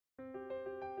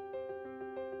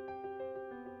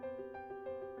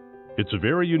It's a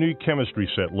very unique chemistry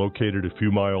set located a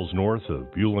few miles north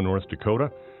of Beulah, North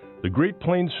Dakota. The Great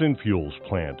Plains Synfuels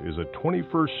plant is a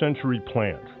 21st century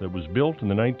plant that was built in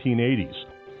the 1980s.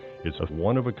 It's a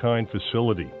one-of-a-kind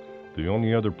facility. The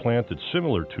only other plant that's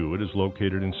similar to it is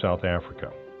located in South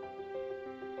Africa.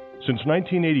 Since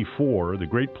 1984, the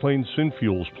Great Plains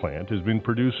Synfuels plant has been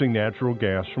producing natural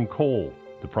gas from coal.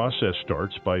 The process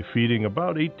starts by feeding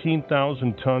about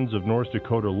 18,000 tons of North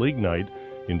Dakota lignite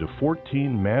into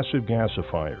 14 massive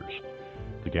gasifiers.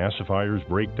 The gasifiers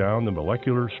break down the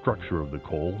molecular structure of the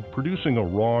coal, producing a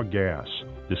raw gas.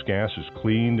 This gas is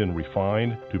cleaned and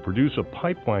refined to produce a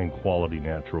pipeline-quality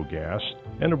natural gas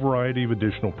and a variety of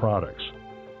additional products.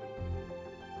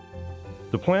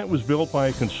 The plant was built by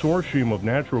a consortium of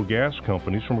natural gas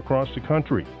companies from across the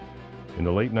country. In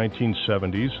the late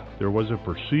 1970s, there was a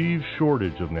perceived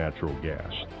shortage of natural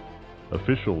gas.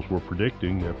 Officials were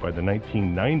predicting that by the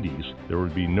 1990s, there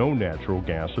would be no natural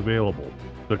gas available.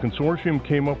 The consortium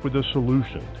came up with a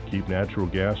solution to keep natural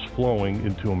gas flowing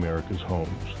into America's homes.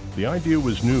 The idea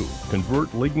was new: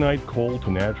 convert lignite coal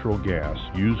to natural gas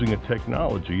using a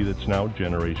technology that's now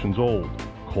generations old,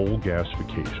 coal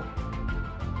gasification.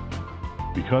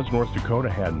 Because North Dakota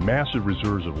had massive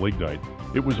reserves of lignite,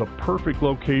 it was a perfect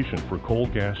location for coal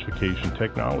gasification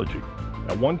technology.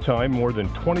 At one time, more than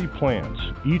 20 plants,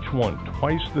 each one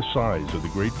twice the size of the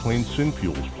Great Plains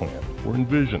Synfuels plant, were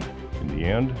envisioned. In the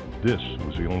end, this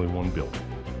was the only one built.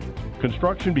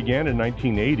 Construction began in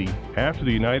 1980 after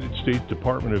the United States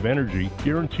Department of Energy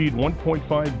guaranteed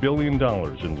 $1.5 billion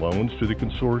in loans to the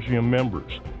consortium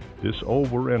members. This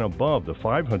over and above the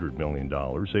 $500 million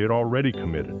they had already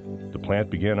committed. The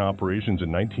plant began operations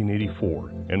in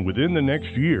 1984, and within the next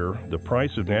year, the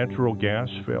price of natural gas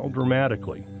fell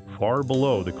dramatically, far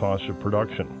below the cost of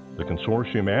production. The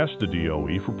consortium asked the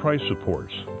DOE for price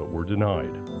supports, but were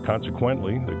denied.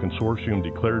 Consequently, the consortium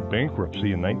declared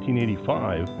bankruptcy in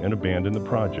 1985 and abandoned the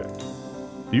project.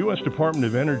 The U.S. Department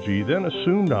of Energy then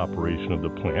assumed operation of the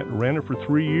plant and ran it for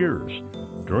 3 years.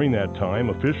 During that time,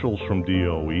 officials from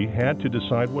DOE had to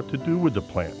decide what to do with the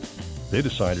plant. They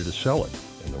decided to sell it,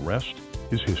 and the rest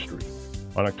is history.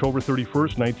 On October 31,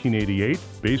 1988,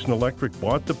 Basin Electric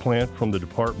bought the plant from the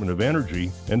Department of Energy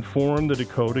and formed the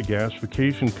Dakota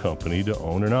Gasification Company to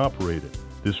own and operate it.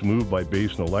 This move by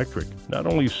Basin Electric not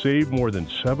only saved more than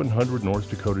 700 North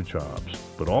Dakota jobs,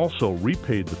 but also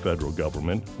repaid the federal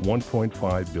government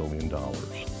 $1.5 billion.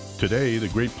 Today, the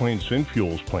Great Plains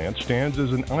Synfuels plant stands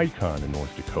as an icon in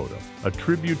North Dakota, a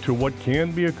tribute to what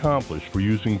can be accomplished for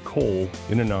using coal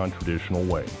in a non-traditional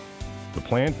way. The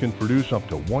plant can produce up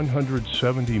to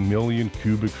 170 million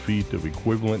cubic feet of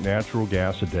equivalent natural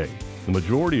gas a day, the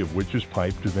majority of which is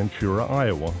piped to Ventura,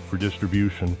 Iowa, for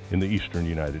distribution in the eastern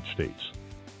United States.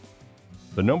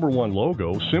 The #1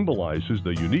 logo symbolizes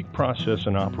the unique process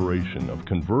and operation of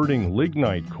converting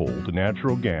lignite coal to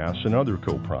natural gas and other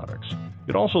co-products.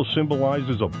 It also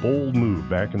symbolizes a bold move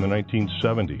back in the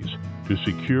 1970s to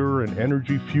secure an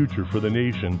energy future for the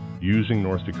nation using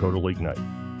North Dakota lignite.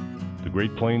 The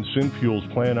Great Plains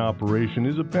Synfuels plant operation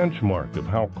is a benchmark of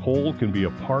how coal can be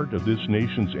a part of this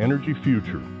nation's energy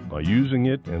future by using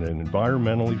it in an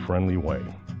environmentally friendly way.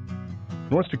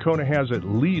 North Dakota has at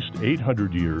least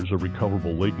 800 years of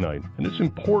recoverable lignite, and it's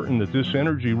important that this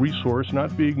energy resource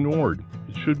not be ignored.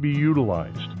 It should be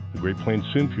utilized. The Great Plains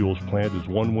Synfuels plant is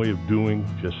one way of doing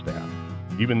just that.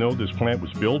 Even though this plant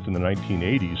was built in the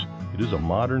 1980s, it is a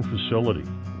modern facility.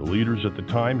 The leaders at the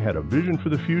time had a vision for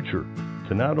the future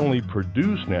to not only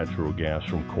produce natural gas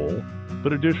from coal,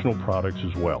 but additional products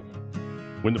as well.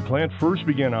 When the plant first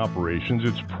began operations,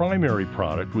 its primary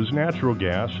product was natural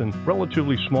gas and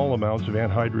relatively small amounts of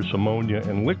anhydrous ammonia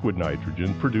and liquid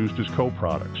nitrogen produced as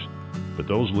co-products. But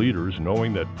those leaders,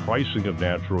 knowing that pricing of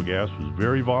natural gas was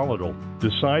very volatile,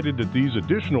 decided that these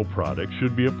additional products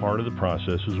should be a part of the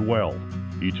process as well.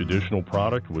 Each additional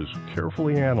product was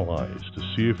carefully analyzed to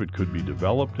see if it could be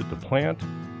developed at the plant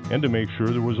and to make sure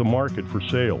there was a market for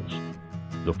sales.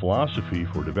 The philosophy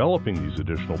for developing these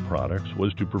additional products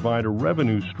was to provide a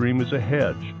revenue stream as a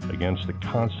hedge against the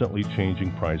constantly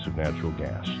changing price of natural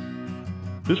gas.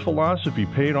 This philosophy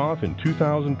paid off in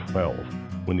 2012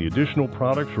 when the additional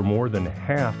products were more than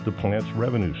half the plant's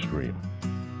revenue stream.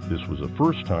 This was the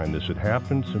first time this had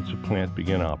happened since the plant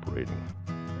began operating.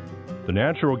 The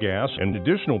natural gas and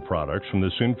additional products from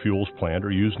the Synfuels plant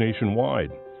are used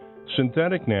nationwide.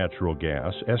 Synthetic natural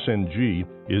gas, SNG,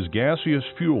 is gaseous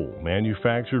fuel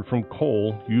manufactured from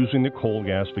coal using the coal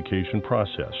gasification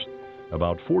process.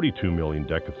 About 42 million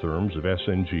decatherms of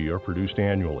SNG are produced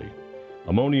annually.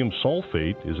 Ammonium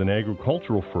sulfate is an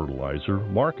agricultural fertilizer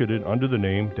marketed under the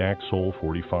name Daxol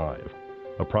 45.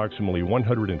 Approximately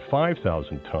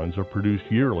 105,000 tons are produced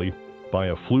yearly by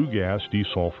a flue gas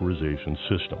desulfurization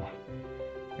system.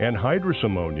 Anhydrous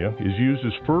ammonia is used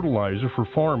as fertilizer for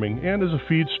farming and as a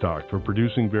feedstock for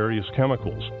producing various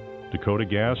chemicals. Dakota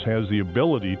Gas has the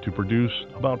ability to produce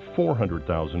about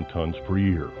 400,000 tons per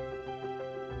year.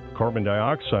 Carbon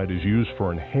dioxide is used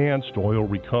for enhanced oil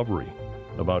recovery.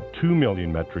 About 2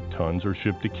 million metric tons are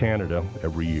shipped to Canada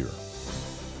every year.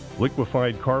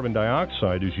 Liquefied carbon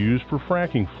dioxide is used for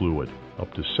fracking fluid.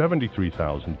 Up to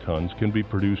 73,000 tons can be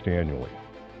produced annually.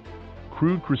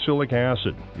 Crude crucilic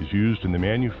acid is used in the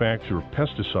manufacture of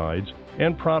pesticides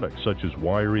and products such as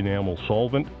wire enamel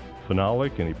solvent,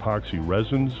 phenolic and epoxy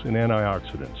resins, and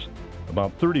antioxidants.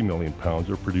 About 30 million pounds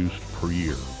are produced per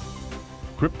year.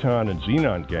 Krypton and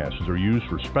xenon gases are used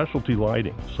for specialty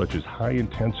lighting, such as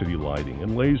high-intensity lighting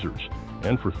and lasers,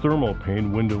 and for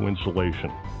thermopane window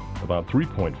insulation. About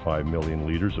 3.5 million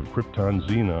liters of krypton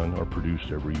xenon are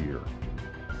produced every year.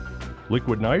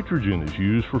 Liquid nitrogen is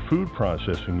used for food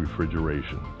processing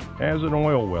refrigeration, as an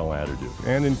oil well additive,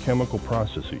 and in chemical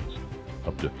processes.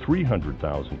 Up to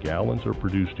 300,000 gallons are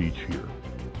produced each year.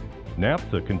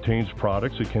 Naphtha contains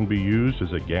products that can be used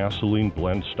as a gasoline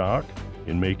blend stock,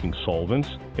 in making solvents,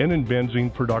 and in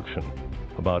benzene production.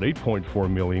 About 8.4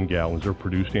 million gallons are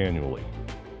produced annually.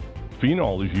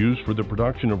 Phenol is used for the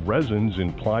production of resins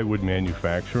in plywood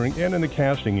manufacturing and in the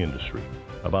casting industry.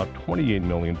 About 28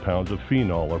 million pounds of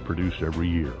phenol are produced every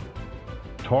year.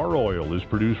 Tar oil is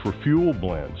produced for fuel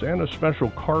blends and a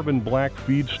special carbon black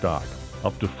feedstock.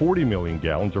 Up to 40 million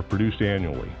gallons are produced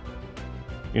annually.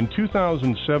 In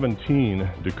 2017,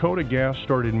 Dakota Gas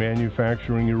started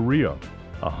manufacturing urea,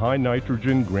 a high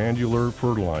nitrogen granular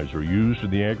fertilizer used in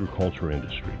the agriculture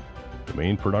industry. The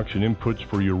main production inputs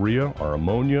for urea are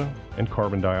ammonia and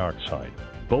carbon dioxide,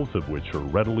 both of which are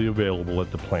readily available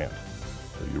at the plant.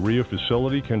 The urea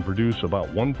facility can produce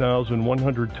about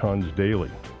 1,100 tons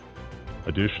daily.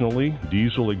 Additionally,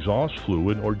 diesel exhaust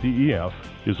fluid, or DEF,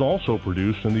 is also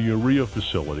produced in the urea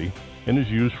facility and is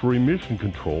used for emission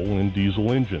control in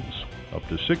diesel engines. Up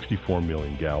to 64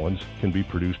 million gallons can be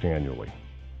produced annually.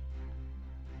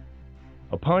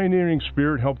 A pioneering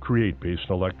spirit helped create Basin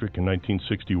Electric in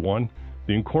 1961.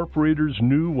 The incorporators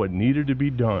knew what needed to be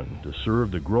done to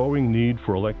serve the growing need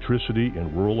for electricity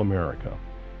in rural America.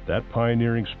 That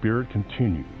pioneering spirit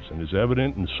continues and is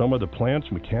evident in some of the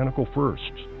plant's mechanical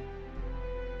firsts.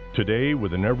 Today,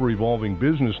 with an ever-evolving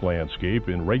business landscape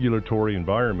and regulatory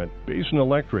environment, Basin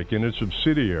Electric and its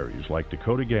subsidiaries like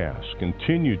Dakota Gas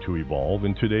continue to evolve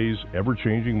in today's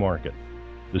ever-changing market.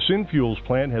 The Synfuels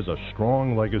plant has a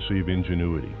strong legacy of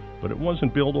ingenuity, but it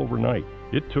wasn't built overnight.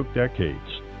 It took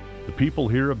decades. The people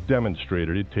here have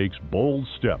demonstrated it takes bold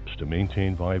steps to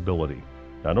maintain viability,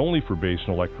 not only for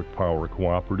Basin Electric Power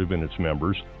Cooperative and its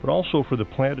members, but also for the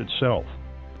plant itself.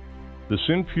 The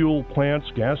Synfuel plant's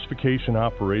gasification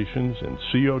operations and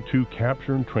CO2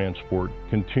 capture and transport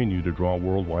continue to draw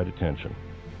worldwide attention.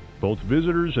 Both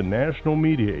visitors and national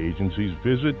media agencies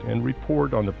visit and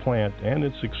report on the plant and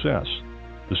its success.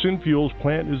 The Synfuels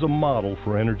plant is a model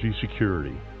for energy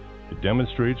security. It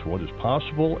demonstrates what is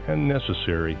possible and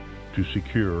necessary to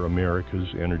secure America's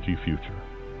energy future.